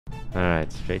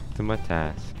Alright, straight to my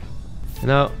task. You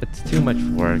know, it's too much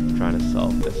work trying to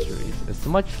solve mysteries.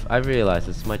 I realize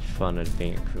it's much funner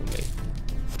being a crewmate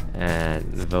and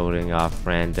voting off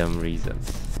random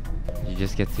reasons. You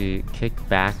just get to kick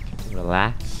back,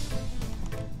 relax,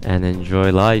 and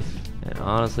enjoy life. And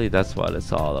honestly, that's what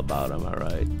it's all about, am I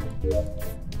right?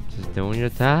 Just doing your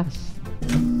tasks.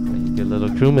 Like a good little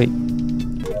crewmate.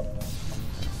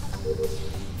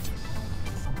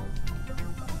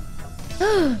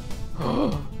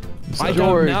 I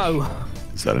don't know.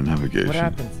 Is that a navigation? What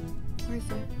happened? Where is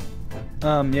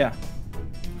it? Yeah.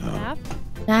 Map?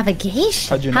 Navigation?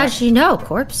 How'd you know? How'd you know,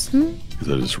 Corpse? Because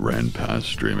I just ran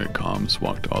past Dream at comms,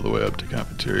 walked all the way up to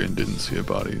cafeteria and didn't see a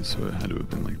body, so it had to have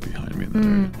been like behind me in that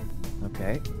area.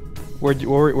 Okay. Where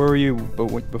were you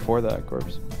before that,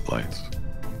 Corpse? Lights.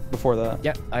 Before that?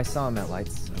 Yeah, I saw him at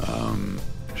lights.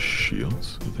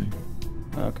 Shields, I think.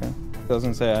 Okay. I was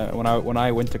gonna say when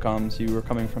I went to comms, you were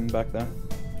coming from back there.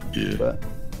 Yeah. But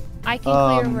I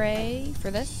can clear Ray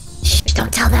for this. Shh,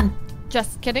 don't tell them.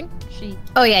 Just kidding. She.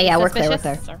 Oh yeah, we're clear with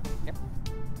her.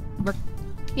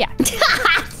 Yeah.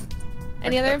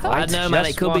 Any other info? I don't know, man.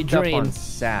 It could be Dream. On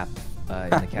Sap in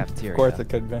the cafeteria. of course it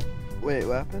could be. Wait,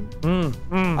 what happened?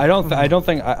 I don't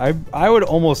think I would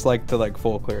almost like to like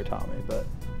full clear Tommy, but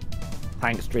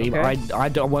Thanks, Dream. Okay. I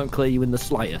won't clear you in the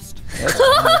slightest. that's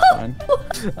fine.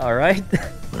 All right.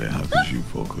 Wait, how could you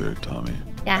full clear Tommy?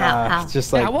 Yeah, how? It's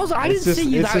just like I didn't see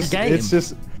you that game. It's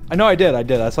just I know I did.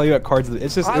 I saw you at cards.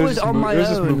 It's just I it was just on my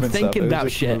own movement thinking stuff.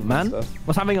 about shit, man.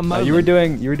 Was having a moment. You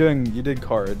did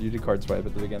card swipe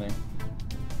at the beginning.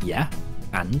 Yeah,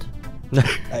 and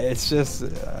It's just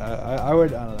I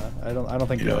don't know. I don't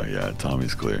think. Yeah,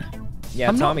 Tommy's clear. Yeah,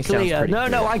 I'm Tommy not sounds clear. pretty No,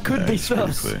 clear. I could be It's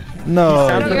pretty sus. clear. No.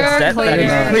 Sounds You're upset that clear.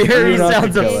 he's clear. He You're not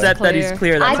sounds clear. upset that he's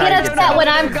clear. I That's get how you upset when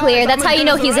I'm clear. That's how you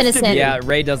know he's innocent. Yeah,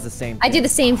 Ray does the same thing. I do the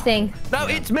same thing. No,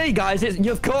 it's me, guys.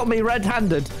 You've caught me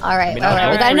red-handed. All right, mean, all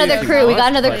right. We got Ray another is crew. We got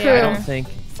another but I crew. don't think.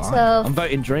 Fine. So- I'm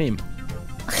voting Dream.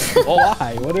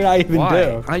 Why? What did I even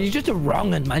Why? do? You're just a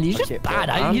wrong one, man. You're just Okay, bad.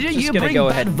 well, I'm You just bring gonna go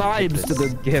bad ahead and vibes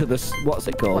skip to this. the what's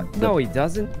it called? What? No, he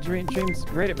doesn't. Dream's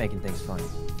great at making things fun.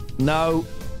 No.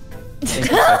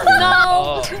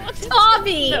 No,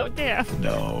 Tommy. No, damn.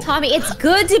 No. Tommy, it's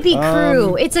good to be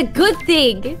crew. It's a good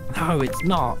thing. No, it's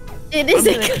not. It I'm is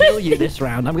a gonna good kill you this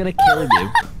round. I'm gonna kill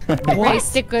you. Ray,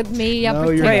 stick with me. I'll No,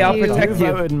 protect you're Ray, I'll you. protect Who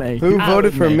you. voted me? Who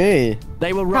voted for me?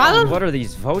 They were wrong. Probably- What are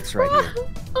these votes right here?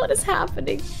 What is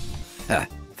happening?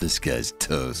 This guy's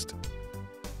toast.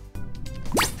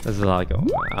 There's a lot going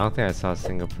on. I don't think I saw a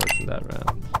single person that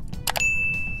round.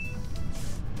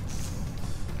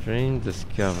 Dream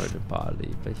discovered the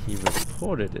body, but he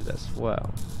reported it as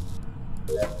well.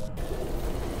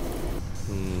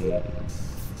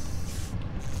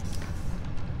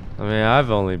 I mean, I've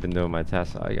only been doing my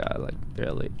tasks, so I got like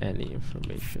barely any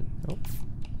information. Nope.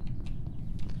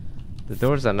 The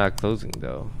doors are not closing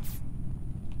though.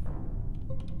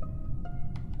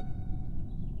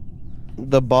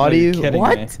 The body. Are you kidding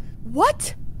What? me?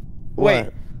 What? Wait,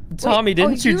 What? Tommy,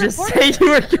 didn't you you just reported? say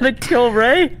you were gonna kill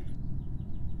Ray?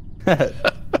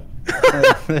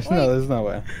 There's no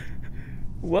way.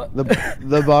 What?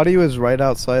 The body was right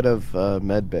outside of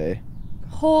med bay.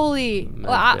 Holy.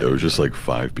 Well, There were just like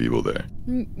 5 people there.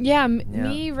 yeah,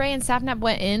 me, Ray, and Sapnap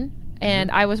went in,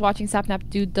 and I was watching Sapnap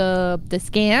do the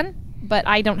scan, but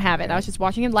I don't have it. I was just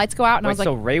watching it. Lights go out, and I Wait, was like,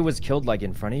 so Ray was killed like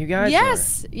in front of you guys?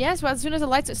 yes, yes. Well, as soon as the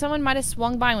lights, someone might have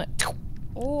swung by and went,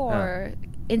 or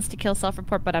insta-kill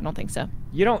self-report, but I don't think so.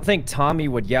 You don't think Tommy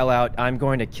would yell out, "I'm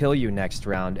going to kill you next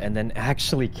round," and then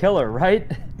actually kill her, right?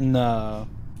 No.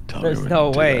 Tommy There's wouldn't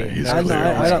no do way. that. He's I'm clear.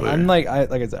 not- He's clear. I'm like I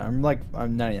said, I'm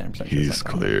 99% sure. He's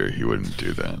clear. He wouldn't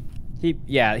do that. He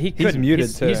He's couldn't. muted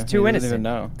he's, too. He's too he innocent. doesn't even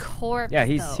know. Corpse. Yeah,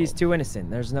 he's though. too innocent.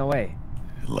 There's no way.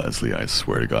 Leslie, I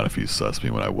swear to God, if he sussed me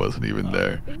when I wasn't even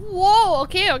there. Whoa.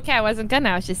 Okay. I wasn't gonna.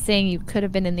 I was just saying you could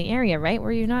have been in the area, right?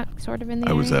 Were you not sort of in the I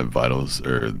area? was at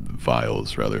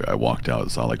Vials rather. I walked out,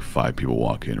 saw like 5 people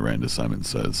walk in, ran to Simon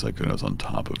Says. I was on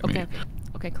top of me.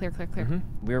 Okay. Clear.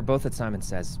 We were both at Simon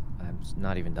Says. I'm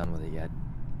not even done with it yet.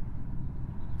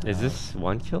 Is this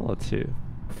 1 kill or 2?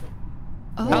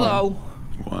 Oh. Hello.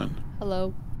 1.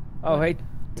 Hello. Oh, hey,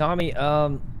 Tommy.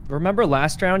 Remember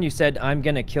last round you said I'm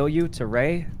gonna kill you to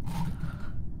Ray?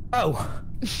 Oh,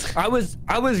 I was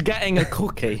getting a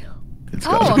cookie. It's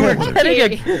gotta Oh, be we're one of,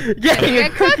 Getting a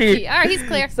cookie. All right, he's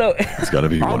clear. So it's gotta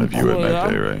be one of you at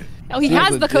Medbay, right? Oh, he Seems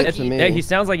has the legit cookie. to me. yeah, he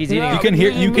sounds like he's eating. You can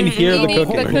hear the Eating cookie. the You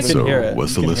cookie. can hear So, it.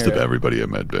 what's You the can list hear of it. everybody at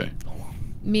Medbay?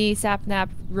 Me, Sapnap,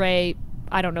 Ray.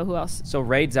 I don't know who else. So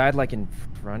Ray died like in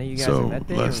front of you guys. So, in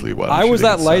Medbay, or- Leslie, I was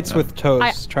at lights Sapnap? with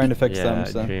Toast trying to fix yeah, them.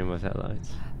 So Dream was at lights.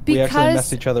 we actually Because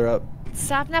messed each other up.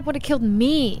 Sapnap would have killed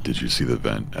me. Did you see the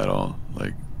vent at all?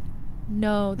 Like,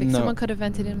 No, No. someone could have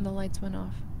vented in when the lights went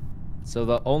off. So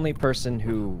the only person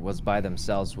who was by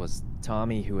themselves was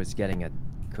Tommy, who was getting a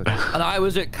cookie. And I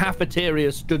was at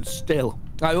cafeteria, stood still.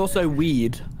 I also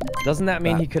weed. Doesn't that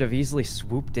mean he could have easily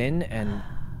swooped in and...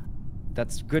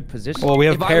 That's good position. Well, we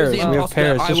have If I was pairs. the We have imposter,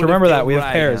 pairs. I Just would've remember that. killed We have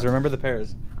Ray. pairs. Remember the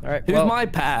pairs. All right. Who's well, my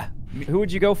pair? Who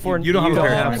would you go for? You don't have a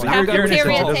pair. have You're, a you're innocent.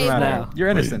 cafeteria It doesn't table. matter. You're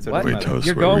innocent. So it What? doesn't Wait, matter. Toast,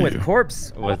 You're where going were with you?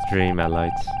 corpse. With Dream at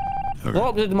lights. Okay.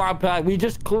 What is my pair? We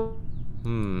just...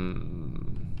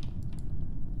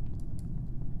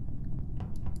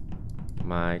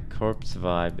 My corpse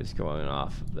vibe is going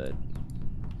off a bit.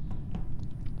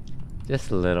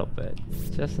 Just a little bit.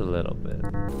 Just a little bit.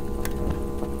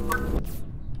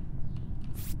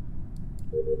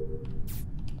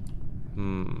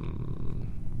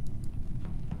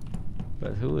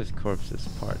 But who is Corpse's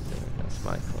partner? That's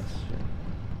my question.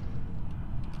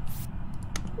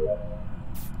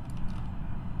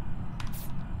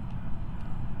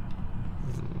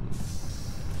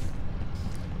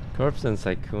 Corpse and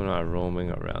Saikuna are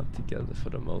roaming around together for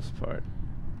the most part.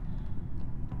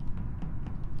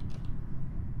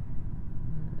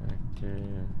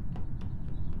 Rapture.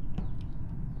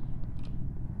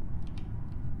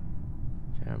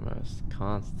 Camera's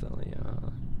constantly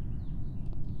on.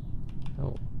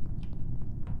 Oh.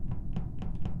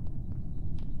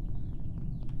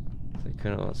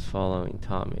 Saikuna was following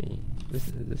Tommy.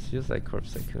 This feels like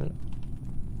Corpse Saikuna.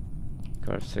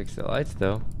 Corpse fixed the lights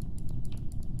though.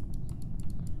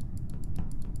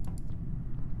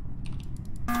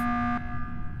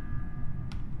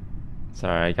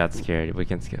 Sorry, I got scared. We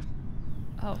can skip.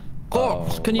 Oh.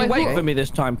 Corpse, can you Wait, wait who- for me this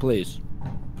time, please?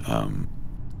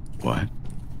 What?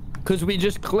 Because we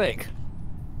just click.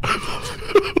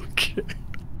 Okay.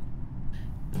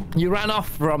 You ran off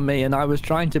from me, and I was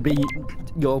trying to be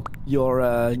your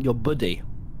buddy.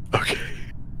 Okay.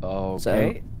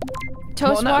 Okay.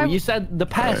 Toast, Well, no, why? you said the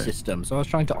pair Alright. system, so I was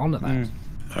trying to honor that.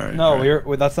 All right. No, all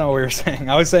right. that's not what we were saying.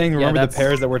 I was saying remember the that's-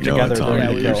 pairs that were No, together Tommy, during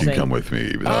the you kill. can Saying- come with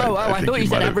me. But Oh, I think thought you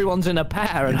said might have- everyone's in a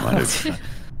pair, and you might have-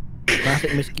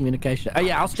 classic miscommunication. Oh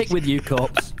yeah, I'll stick with you,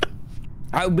 Corpse.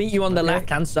 I'll meet you on the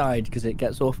left-hand side because it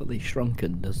gets awfully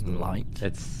shrunken, does the light?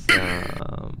 It's Yeah,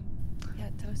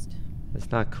 Toast. it's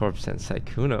not Corpse and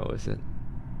Saikuno, is it?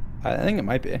 I think it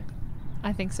might be.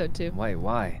 I think so too.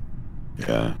 Why?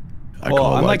 Yeah. Well,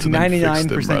 I'm like lights and then fixed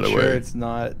them 99% right sure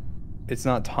away. it's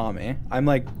not Tommy. I'm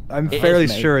It fairly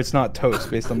is me. sure it's not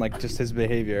Toast based on like just his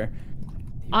behavior.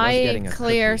 He was I getting a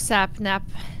clear cookie. Sapnap,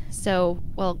 so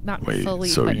well not Wait, fully.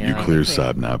 so but you yeah. clear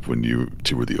Sapnap when you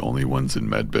two were the only ones in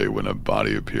medbay when a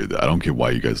body appeared. I don't get why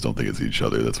you guys don't think it's each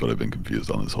other. That's what I've been confused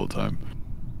on this whole time.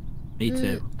 Me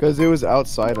too. Because it was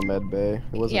outside of medbay.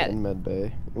 It wasn't Yeah. in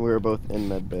medbay. We were both in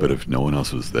medbay. But if no one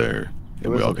else was there,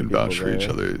 There and we all wasn't can people vouch for each there.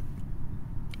 other,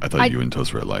 I thought you and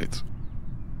Toast were at lights.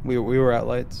 We were at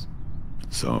lights.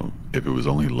 So if it was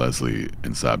only Leslie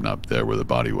and Sapnap there where the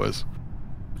body was,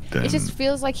 then It just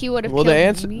feels like he would have well,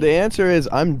 killed me. the answer is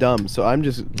I'm dumb, so I'm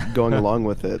just going along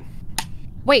with it.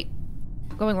 Wait,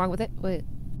 going along with it. Wait.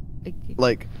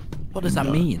 Like, What does that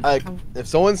mean? if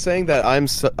someone's saying that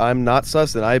I'm not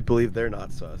sus, then I believe they're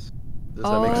not sus. Does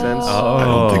that make sense? Oh. I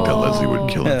don't think that Leslie would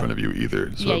kill in front of you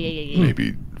either. So Yeah.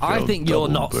 maybe I failed think you're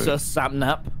double, not but- sus,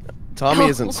 Sapnap. Tommy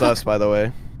isn't sus, by the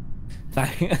way. No,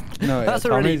 yeah, that's a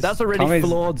really Tommy's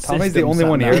flawed Tommy's the system, only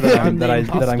one Sapnap. here that I'm I'm the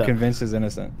imposter. imposter. convinced is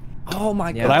innocent. Oh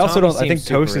my Yeah, But I god. also Tommy don't. I think seems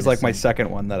Toast super is like my innocent. second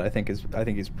one that I think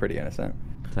he's pretty innocent.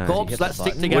 Corpse, let's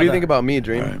stick together. What do you think about me,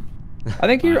 Dream? Alright. I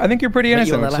think you're pretty Meet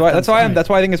you on innocent. the That's why, left-hand that's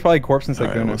why I think it's probably Corpse and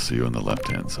Alright, Saikuna. we'll see you on the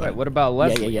left-hand side. Wait, what about Yeah,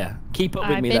 Leslie? yeah. Keep up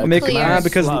with I've me been though. Make- clear.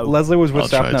 because Slow. Leslie was with I'll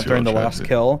try Sapnap to, during the I'll try last to.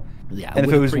 kill. Yeah, And if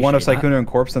would it was one of appreciate that. Saikuna and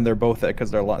Corpse, then they're both there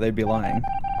because they'd be lying.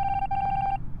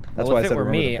 That's Well, why if I said it were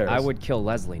remember me, the I pairs. would kill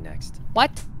Leslie next.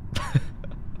 What?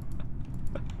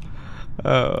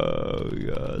 Oh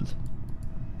god.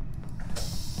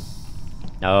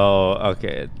 Oh,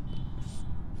 okay.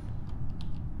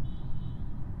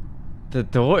 The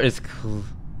door is cool.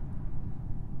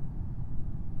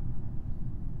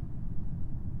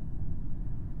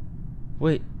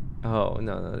 Wait. Oh,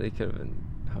 no, they could have been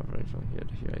hovering from here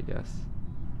to here, I guess.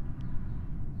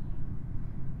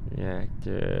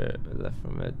 Reactor, left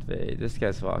from medbay. This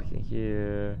guy's walking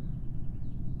here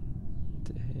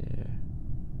to here.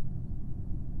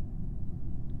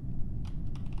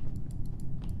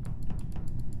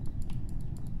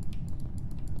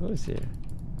 Who's here?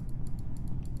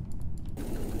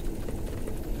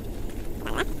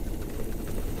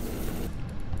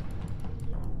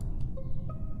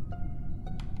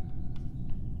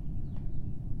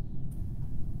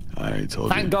 I told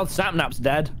Thank you. God Sapnap's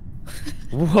dead.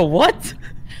 What?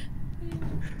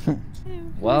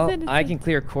 Well, I can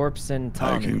clear corpse and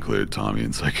Tommy. I can clear Tommy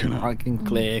and Psycho. I can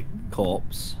clear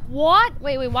corpse. What?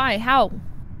 Wait, why? How?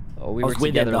 Oh, we I were was with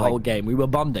him together the like, whole game. We were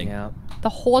bonding. Yeah. The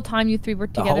whole time you three were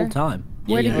The together? whole time.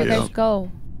 Where did you guys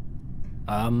go?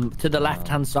 To the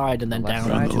left-hand side and then Left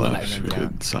down On side. the to the left, left. we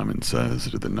did Simon Says,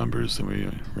 did the numbers, and we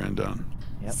ran down.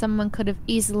 Yep. Someone could have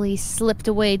easily slipped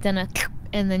away, then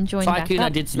joined back Tycoon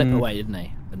up. did slip away, didn't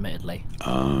he? Admittedly.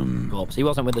 Corpse. He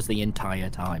wasn't with us the entire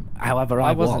time. However, I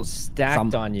I wasn't was.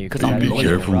 stacked on you because I'm I didn't Be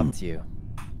careful. interrupt you.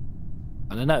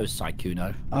 I don't know,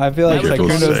 Sykuno. I feel like Where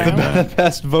was Sykuno's the body found? the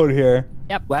best vote here.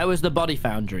 Yep. Where was the body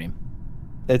found, Dream?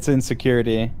 It's in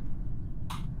security.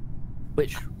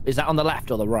 Which is that on the left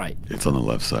or the right? It's on the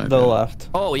left side. The yeah. left.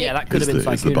 Oh yeah, that could Is have been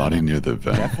the, is the Sykuno. body near the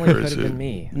vent? Definitely Or could is have been it?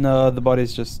 me. No, the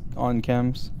body's just on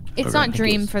cams. It's Okay. not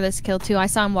Dream for this kill too. I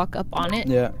saw him walk up on it.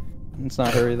 Yeah, it's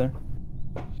not her either.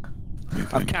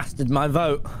 I've casted my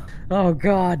vote. Oh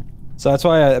God. So that's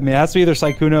why I mean it has to be either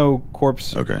Sykuno,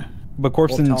 Corpse, Okay. but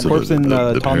Corpse and Tommy. Corpse and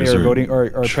Tommy pairs are voting or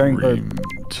pairing. Or, Dream,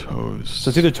 Toast. so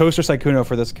it's either Toast or Sykuno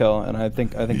for this kill, and I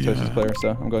think Toast is Yeah. clear, so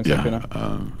I'm going Yeah.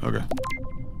 Sykuno. Okay.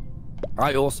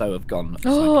 I also have gone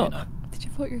Oh. Sykuno. Did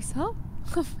you vote yourself?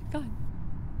 Oh my god.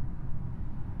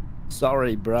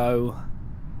 Sorry, bro.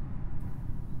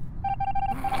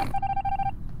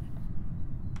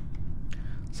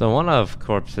 So one of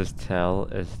Corpse's tell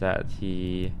is that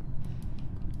he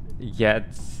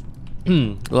gets,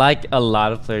 like a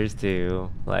lot of players do,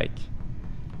 like,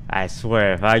 I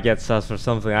swear if I get sus for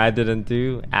something I didn't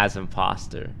do as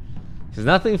imposter. Because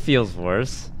nothing feels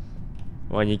worse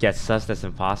when you get sus as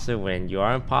imposter when you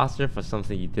are imposter for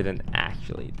something you didn't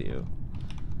actually do.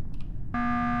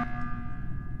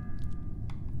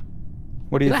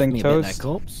 What do you left think, me a bit there, Toast?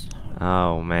 Corpse.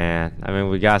 Oh man, I mean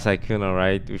we got Sykuno,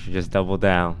 right? We should just double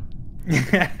down.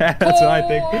 That's what I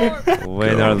think.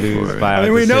 Win Go or lose for it. by I our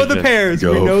mean, we know the decision. pairs.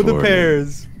 Go We know the for it.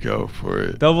 pairs. Go for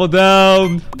it. Double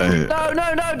down! No, don't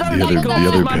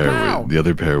The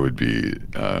other pair would be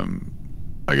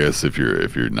I guess if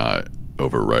you're not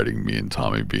overriding me and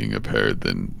Tommy being a pair,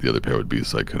 then the other pair would be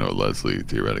Sykuno Leslie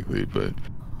theoretically, but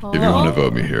if you want to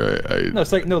vote me here,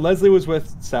 No, Leslie was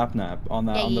with Sapnap on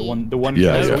that on the one.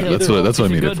 yeah, kill. that's what I He's a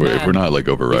mean. good If we're man. not like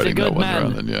overriding He's a that good one man.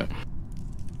 round, then yeah.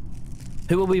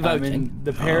 Who will we I voting? mean,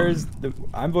 the pairs.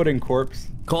 I'm voting Corpse.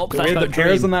 Corpse. We I had the vote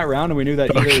pairs Dream. on that round, and we knew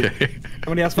that either Okay.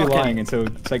 somebody has to be Fuck it. lying, and so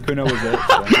Sykuno was it.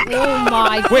 Oh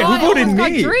my god. Wait, who voted almost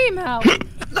got me? Dream out. Oh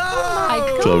my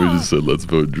god. Tommy just said, "Let's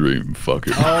vote Dream." Fuck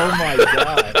it. Oh my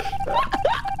gosh.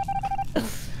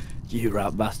 You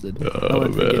rat bastard. Oh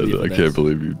man, I can't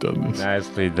believe you've done this.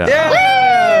 Nicely done.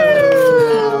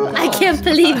 I can't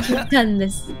believe you've done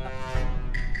this.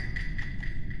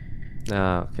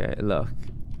 Okay, look.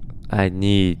 I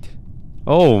need...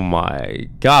 Oh my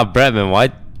god, Bretman,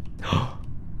 what?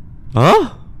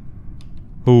 Huh?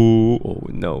 Ooh, oh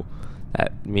no.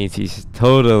 That means he's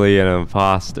totally an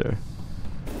imposter.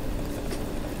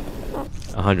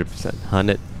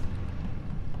 100%.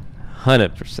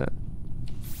 100%.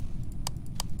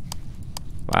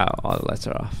 Wow, all the lights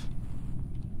are off.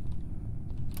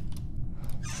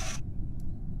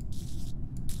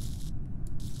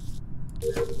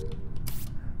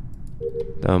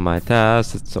 Done my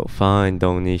task, it's so fine.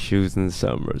 Don't need shoes in the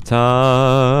summertime.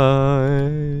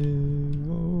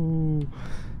 Oh.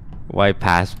 White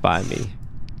passed by me.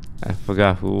 I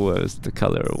forgot who was the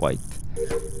color of white.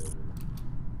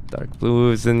 Dark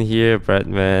blue is in here.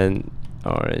 Bretman,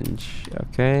 orange.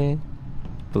 Okay.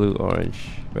 Blue, orange.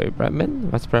 Wait,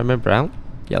 Bretman? What's Bretman? Brown?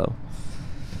 Yellow.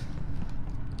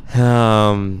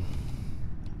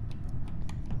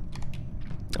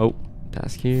 Oh,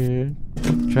 task here.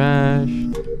 Empty the trash.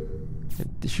 Empty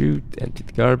the chute. Empty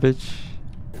the garbage.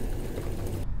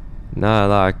 Not a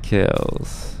lot of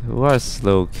kills. Who are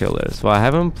slow killers? Well, I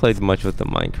haven't played much with the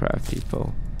Minecraft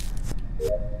people.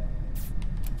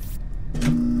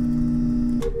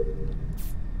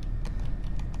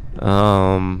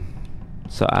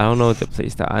 So I don't know what the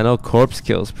playstyle. I know Corpse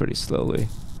kills pretty slowly.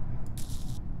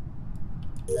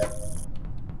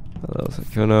 Hello,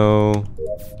 Sykuno.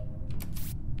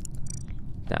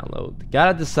 Download.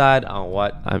 Gotta decide on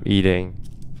what I'm eating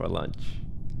for lunch.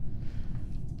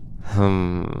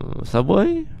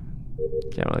 Subway?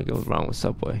 Can't really go wrong with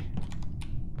Subway.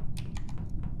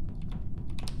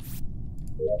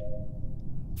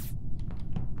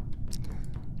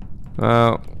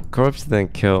 Well, Corpse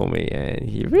didn't kill me, and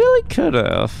he really could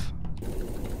have.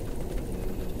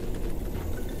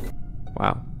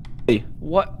 Wow.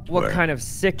 What kind of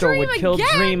sicko Dream would kill again?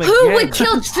 Dream again? Who would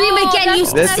kill Dream again, you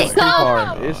This is too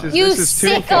far. sicko? This is You too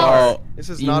sicko. far. This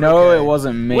is You not know okay. it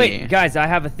wasn't me. Wait, guys, I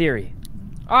have a theory.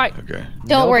 All right. Okay.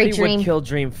 Don't worry, Nobody Dream. would kill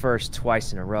Dream first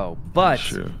twice in a row, but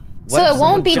Sure. So it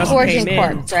won't be just George's came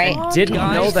in corpse, right? and didn't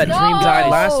know that no. Dream died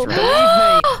last round. Believe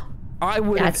me, I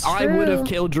would That's have true.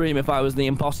 killed Dream if I was the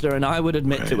imposter, and I would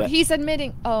admit to it. He's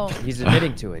admitting. Oh. He's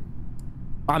admitting to it.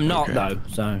 I'm not Okay. though,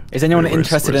 so. Is anyone Where's-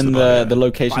 interested where's in the body? the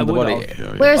location I of the would body? have.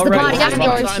 Yeah, Where's the Alright, body? well, I'm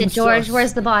I'm interested, sus. George.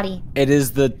 Where's the body? It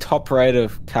is the top right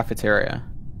of cafeteria,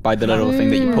 by the little thing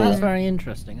that you That's pull. very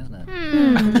interesting, isn't it?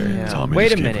 Yeah. Tommy Wait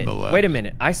just a came from minute. the left. Wait a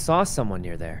minute. I saw someone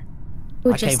near there.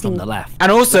 Who I came just from seen- the left.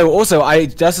 And also, I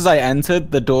just as I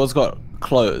entered, the doors got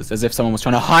closed, as if someone was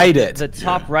trying to hide it. The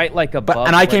top right, like above. But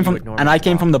and I where came you from would normally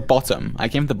the walk. bottom. I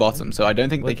came from the bottom, so I don't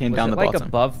think they came Was down it the like bottom.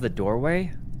 above the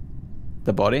doorway?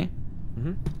 The body?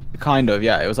 Mhm. Kind of,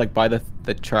 yeah. It was like by the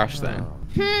trash thing.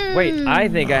 Wait, I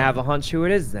think I have a hunch who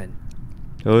it is then.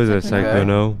 Who is it,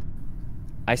 Psycho?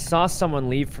 I saw someone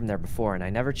leave from there before, and I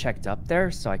never checked up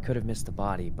there, so I could have missed the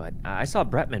body. But I saw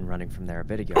Bretman running from there a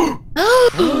bit ago.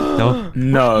 No.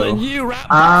 No. You rat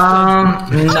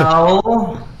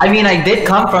No. I mean, I did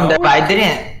come from there, but I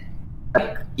didn't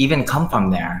like, even come from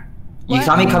there. You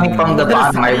saw me coming from the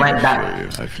bottom. I went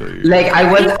back. I feel you. Like,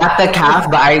 I was at the calf,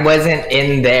 but I wasn't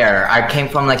in there. I came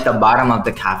from, like, the bottom of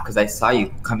the calf because I saw you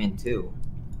come in, too.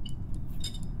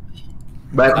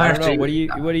 But I don't know.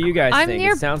 What do you guys I'm think?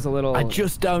 near- It sounds a little. I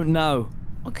just don't know.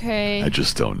 Okay. I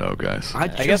just don't know, guys. I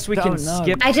guess we can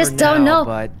skip. I just for don't now, know.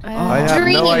 But I have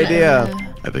Dream. no idea.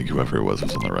 I think whoever it was on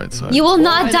the right side. You will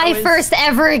not I die know first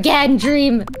ever again,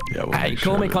 Dream. Yeah, we'll Hey, make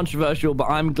call sure me of it. controversial, but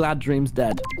I'm glad Dream's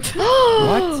dead.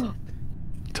 what?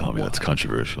 Tell me that's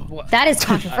controversial. That is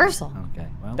controversial. Okay,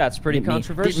 well. That's pretty didn't mean-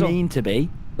 controversial. Didn't mean to be. It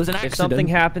was an If accident. something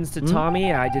happens to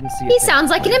Tommy, I didn't see. He sounds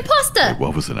like an imposter.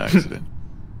 What was an accident?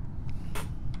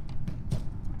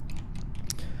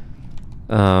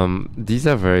 These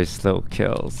are very slow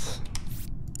kills.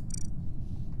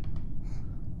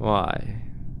 Why?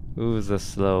 Who's a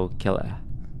slow killer?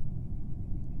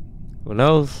 Who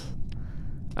knows?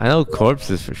 I know Corpse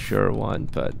is for sure one,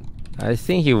 but I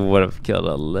think he would have killed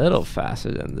a little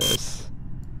faster than this.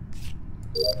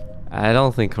 I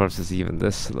don't think Corpse is even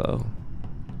this slow.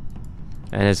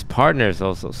 And his partner is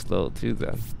also slow too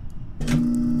then.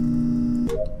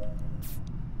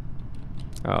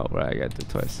 Oh, right, I got the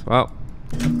twice. Well,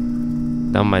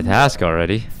 done my task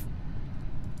already.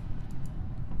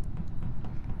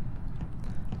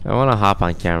 I want to hop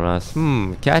on cameras.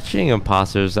 Catching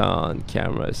imposters on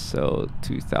camera. So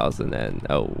 2000 and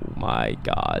oh my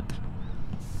god.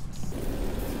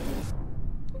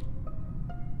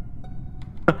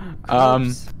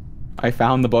 I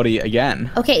found the body again.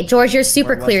 Okay, George, you're super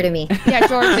Where was clear it? to me. Yeah,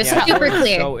 George. You're just super George is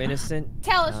clear. So innocent.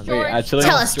 Tell us, Wait, George. actually,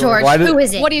 Tell us, George. Why did- Who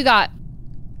is it? What do you got?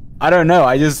 I don't know.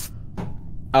 I just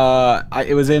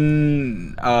it was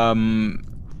in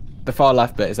the far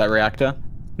left bit. Is that reactor?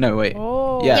 No, wait.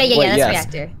 Oh. Yeah, Yeah, wait, that's yes.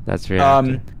 reactor. That's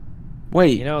reactor.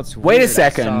 Wait. You know, it's wait a weird, I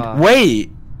second. saw-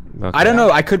 Wait. Okay. I don't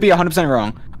know. I could be 100%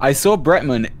 wrong. I saw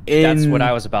Bretman in. That's what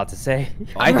I was about to say.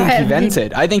 I think he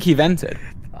vented. I think he vented.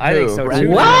 I think so too.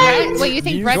 What? What, you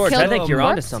think Brett George, killed I think you're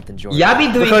onto Corpse? something, George. Y'all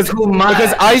be doing Because too much.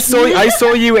 I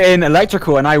saw you in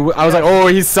electrical, and I was like, oh,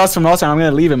 he's sus from last time. I'm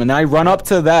gonna leave him, and then I run up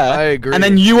to there. I agree. And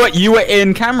then you were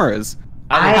in cameras.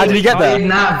 How did he get there? I did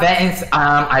not vet.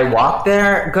 I walked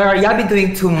there, girl. Y'all be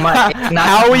doing too much. It's not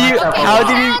How too are you? much of a How walk.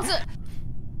 did you?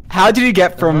 How did you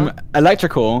get from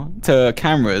electrical to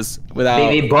cameras without?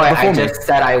 Baby boy, I before me? just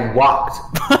said I walked.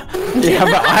 Yeah,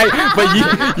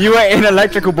 but you were in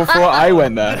electrical before I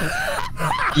went there.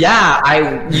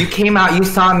 Yeah, you came out, you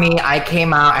saw me, I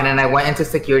came out, and then I went into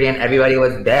security and everybody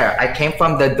was there. I came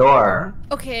from the door.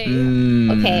 Okay.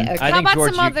 Okay, okay. I How think about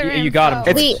George, some other you got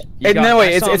him. info? Wait. No,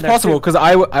 wait, it's I saw him there possible too. because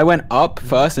I went up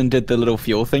first and did the little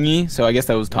fuel thingy, so I guess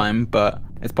that was time, but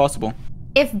it's possible.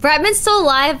 If Bretman's still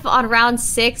alive on round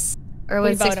 6, or We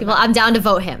with vote 6 him people, out. I'm down to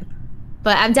vote him.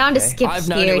 But I'm down to skip I've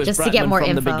known it here was just to get Bretman more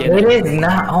from the info. beginning. It is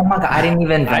not. Oh my god, I didn't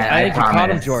even vet. I think you caught him,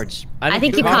 promise. George. I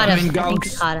think you caught him. I think you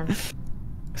Ghosts. caught him.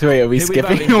 So wait, are we Who we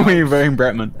skipping voting or on? are we voting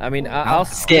Bretman? I mean, I'll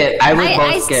Skip. I would I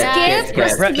both skip. skipped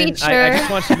just to be Bretman, I sure. just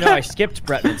want you to know I skipped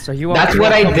Bretman, so you won't. That's you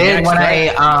what won't I come did next, when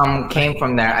right? I came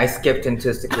from there. I skipped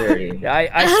into security. Yeah,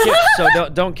 I skipped, so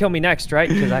don't kill me next, right?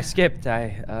 Because I skipped.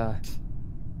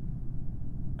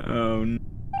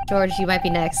 George, you might be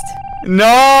next. Run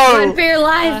No! for your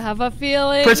I life. have a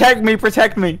feeling. Protect me,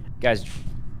 protect me. Guys,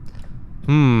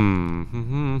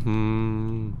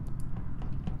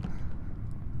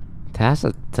 Tasks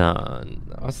are done.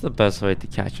 What's the best way to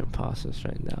catch imposters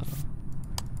right now?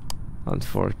 On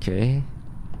 4K?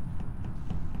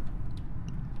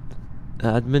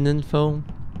 Admin info?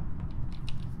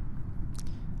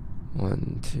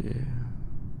 1, 2.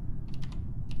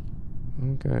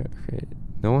 Okay.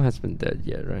 No one has been dead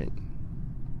yet, right?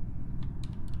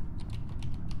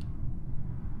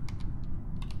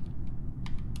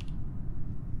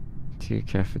 Two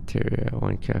cafeteria,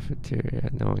 one cafeteria,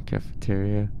 no one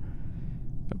cafeteria.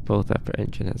 Both upper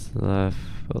engine has left.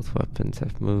 Both weapons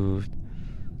have moved.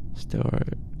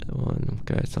 Start. One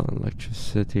guy's on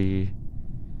electricity.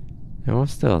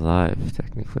 Everyone's still alive,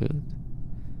 technically.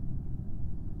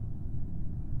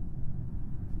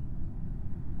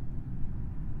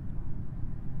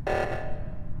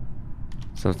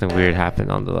 Something weird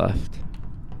happened on the left.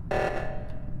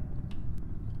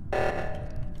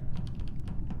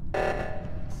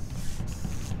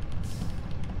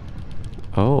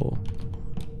 Oh.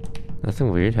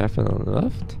 Nothing weird happened on the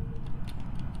left?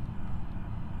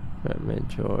 Redman,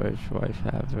 George, wife,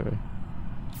 Haver.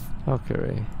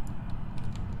 Valkyrie.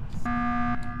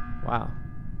 Wow.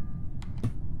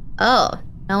 Oh,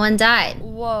 no one died.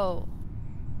 Whoa.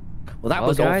 Well, that Well,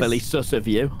 was guys. awfully sus of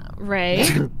you. Ray.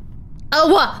 Oh,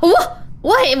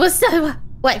 what? It was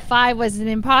what? If I was an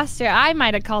imposter, I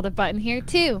might have called a button here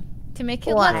too. To make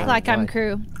it Why? look like I'm Why?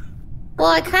 crew. Well,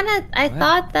 I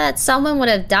thought that someone would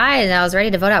have died, and I was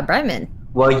ready to vote out Bretman.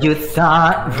 Well, you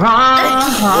thought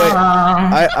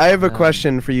wrong. Wait, I have a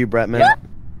question for you, Bretman. Yeah.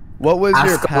 What was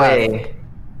your Ask path? away.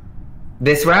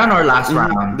 This round or last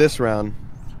round? This round.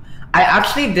 I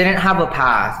actually didn't have a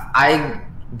path. I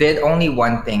did only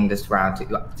one thing this round,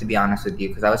 to be honest with you,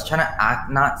 because I was trying to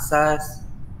act not sus.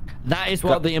 That is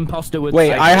what the imposter would Wait,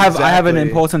 say. I have an Exactly.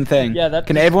 important thing. Yeah, that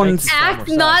Can just everyone makes it sound Act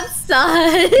more not sus.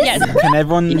 sus. Yes. can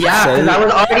everyone Yeah, say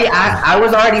because I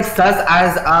was already sus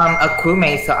as a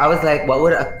crewmate, so I was like, what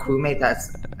would a crewmate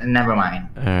that's never mind.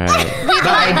 Alright. But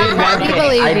I did one We thing.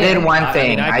 believe I you. did one I thing.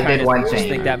 mean, I did kinda one just thing.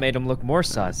 think that made him look more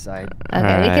sus. Okay, we can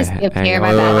Alright, skip hang here. on, My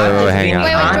wait, bad. wait, hang on. Wait,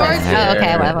 hang on, George? hang on. Oh,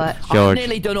 okay, what? I've George.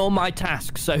 nearly done all my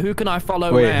tasks, so who can I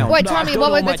follow Wait. around? Wait, No, I've Tommy, done what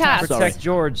all was my the task? tasks. Protect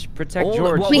George. Protect All the-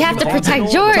 George. what We was have the to task?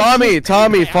 protect George.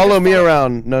 Tommy, follow me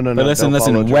around. No, But listen, don't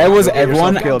listen. follow Where George. was You'll get yourself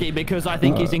everyone? killed. Because I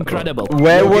think he's incredible.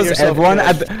 Where You'll get was yourself everyone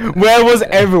killed. where was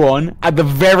everyone at the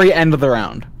very end of the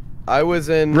round? I was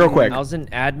in. Real quick. I was an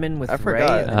admin with I Ray.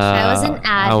 forgot. I was an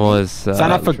I admin. was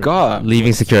Son, I forgot.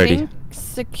 leaving security.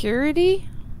 Security?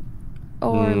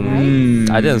 Or right?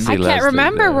 I didn't see I can't Leslie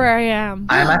remember there. where I am.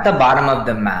 I'm at the bottom of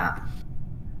the map.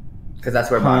 Because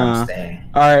that's where bottom's staying.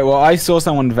 Alright, well, I saw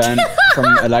someone vent from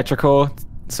electrical,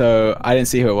 so I didn't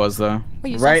see who it was though.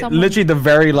 Wait, you saw Right, someone? literally the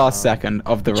very last second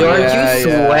of the George, round. Yeah, you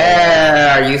yeah.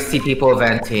 swear you see people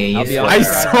venting. You I'll be swear. I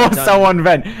honest. saw someone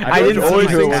vent. I George didn't see always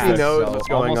who it thinks he was. knows what's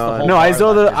going almost the on. whole No, I bar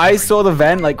saw left is the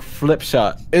vent like flip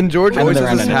shut. And George always the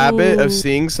has this random. habit of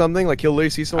seeing something, like he'll literally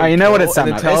see someone. You know what? It's kill,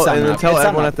 and Sapnap. then tell, It's and then Sapnap. tell It's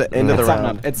everyone Sapnap. at the end of the It's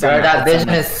round. Sapnap. It's George, Sapnap. that It's vision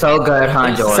Sapnap. is so good,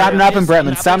 huh, George? Sapnap and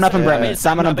Bretman. Sapnap and Yeah. Bretman.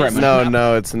 Sapnap and Bretman.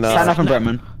 No, it's not. Sapnap and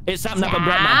Bretman. It's Sapnap and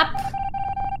Bretman.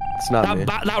 It's not me.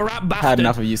 That rat bastard. Had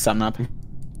enough of you, Sapnap.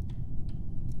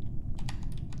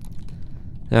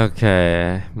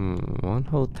 Okay, one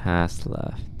whole task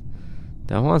left.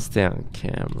 Do I want to stay on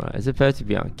camera? Is it better to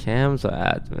be on cams or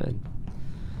admin?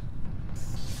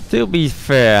 To be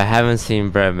fair, I haven't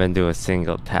seen Bretman do a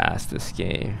single task this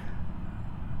game.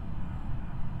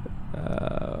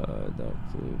 Dark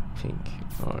blue, pink,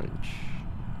 orange,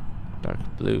 dark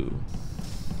blue,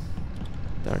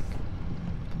 dark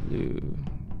blue.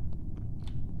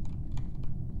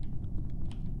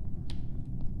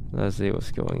 Leslie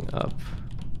was going up.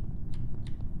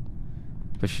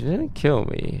 But she didn't kill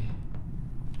me.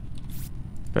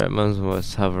 Bretman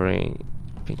was hovering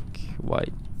pink,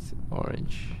 white,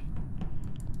 orange.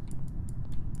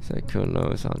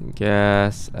 Saikuno is on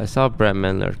gas. I saw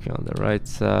Bretman lurking on the right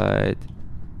side.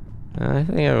 I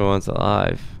think everyone's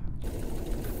alive.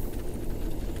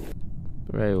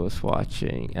 Ray was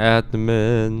watching.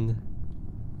 Admin.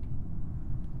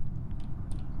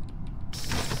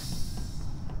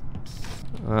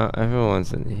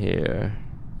 Everyone's in here.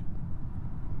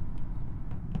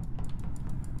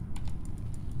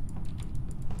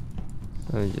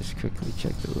 Let me just quickly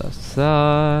check the left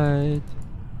side.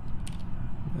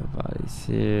 Nobody's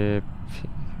here.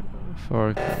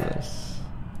 Forkless.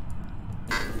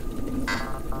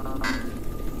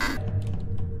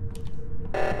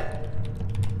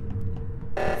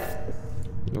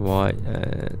 White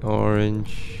and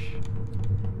orange.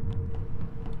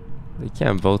 They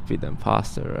can't both be the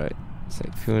imposter, right?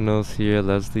 Saikuno's here,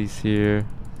 Leslie's here.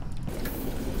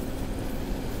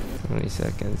 20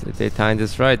 seconds. If they time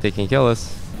this right, they can kill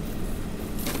us.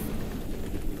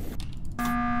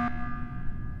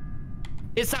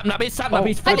 It's Sapnap. It's Sapnap.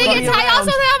 He's I think it's I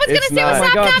also I was It's gonna say it was not. Oh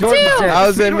my God, Sapnap George is too. dead. How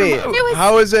is it me? was-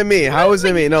 How is it me? How is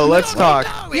it me? No, let's talk.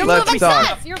 You're Let's moving talk.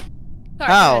 sus. You're...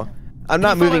 Sorry, How? go ahead. I'm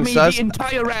not You followed moving me sus. the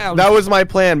entire round. That was my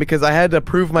plan because I had to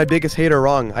prove my biggest hater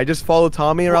wrong. I just followed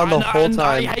Tommy around the whole And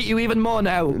I time. hate you even more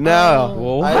now.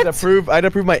 No, I had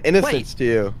to prove my innocence to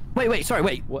you. Wait, sorry,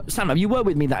 wait. Sam, you were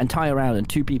with me that entire round and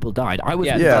 2 people died. I was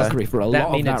with Yeah. Valkyrie for a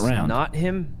lot of that it's round. not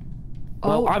him.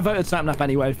 Well, I voted Sapnap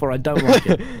anyway for I don't like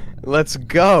it. Let's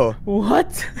go.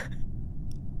 What?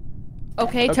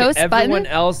 Okay, toast Everyone button.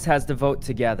 else has to vote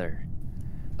together.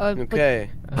 Okay.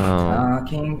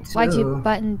 Talking to... Why'd you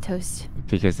button toast?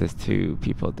 Because there's 2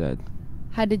 people dead.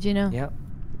 How did you know? Yep.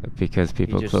 Because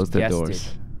people just closed the guessed doors.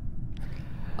 it.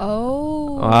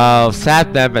 Oh. Wow,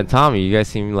 Sapnap and Tommy, you guys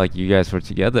seem like you guys were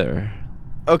together.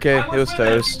 Okay, it was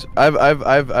Toast. I've Oh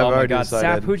my already God, decided.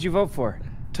 Sap, who'd you vote for?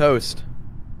 Toast.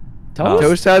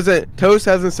 Toast? Toast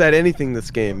hasn't said anything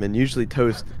this game, and usually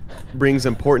Toast brings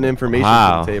important information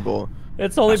to the table.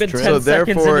 It's only been 10 So seconds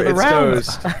therefore, into the it's round.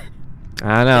 Toast.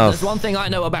 I know. There's one thing I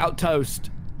know about Toast.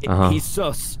 He's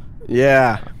sus.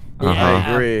 Yeah. I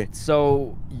Yeah. agree.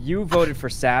 So you voted for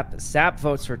Sap. Sap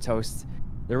votes for Toast.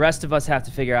 The rest of us have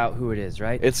to figure out who it is,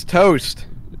 right? It's Toast.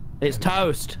 It's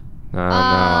Toast.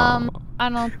 No. I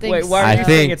don't think Wait, why so. are I you saying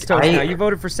think- it's Toast now? You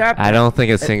voted for Sap. I don't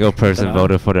think a single person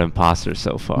voted for the imposter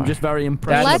so far. I'm just very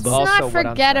impressed. Let's also not what I'm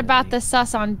forget trying to about be. the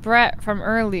sus on Brett from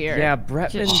earlier. Yeah,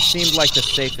 Bretman seemed like the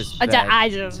safest bet I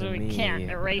just to me.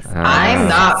 can't erase it. I'm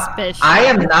not. Suspicious. I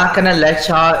am not gonna let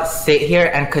y'all sit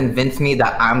here and convince me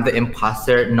that I'm the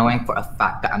imposter, knowing for a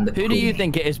fact that I'm the. Who do you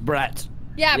think it is, Brett?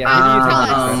 Yeah, Yeah, Brett, who do you tell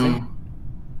think us. it is?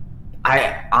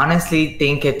 I honestly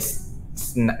think it's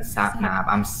Sapnap.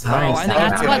 I'm sorry, Oh, I know. Sapnap.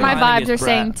 That's what my Mine vibes is are Brett.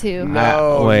 saying too.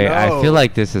 No. Wait, no. I feel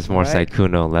like this is more Right.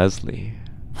 Saikuno Leslie.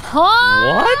 Huh?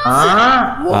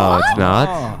 Huh? Oh, it's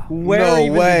not? Where No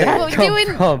even way. did that Well, come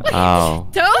doing- from? Oh.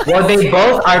 Toast? Well, they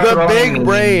both are The throwing big me.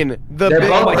 brain. The They're big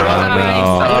both brain. throwing me.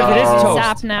 no. What if it is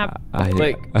Toast? Sapnap.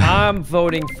 Like, I'm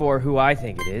voting for who I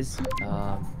think it is.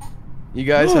 You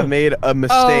guys have made a Oh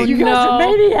mistake. no.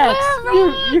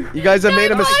 You guys have made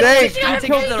a mistake. I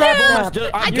think it's the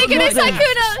rebels. I think it is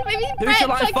Saikuno. Maybe Who Brett,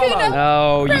 shall I follow? Saikuno.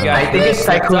 No, you guys. I think it's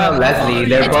Saikuno Leslie.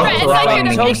 They're It's both Brett, it's throwing Saikuno.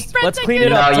 me. Toast, Brett, let's Saikuno. clean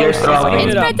it up. No, you're Toast, let's throwing clean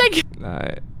me. it It's up. Brett, Saikuno.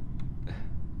 Alright.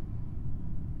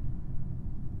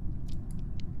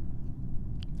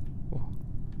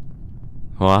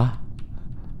 What?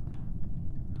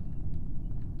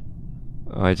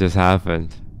 What just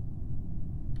happened?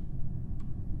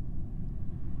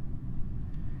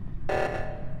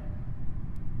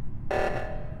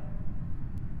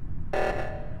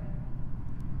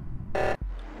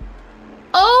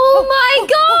 Oh my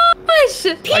gosh!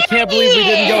 I can't believe we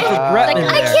didn't go for Like, Bretman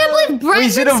I there. can't believe Brett We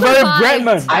should have voted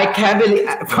Bretman. I can't believe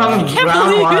from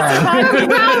round one.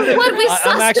 Round one, we I'm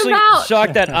sussed actually him out.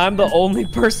 shocked that I'm the only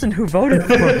person who voted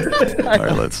for it. All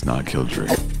right, let's not kill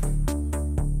Drake.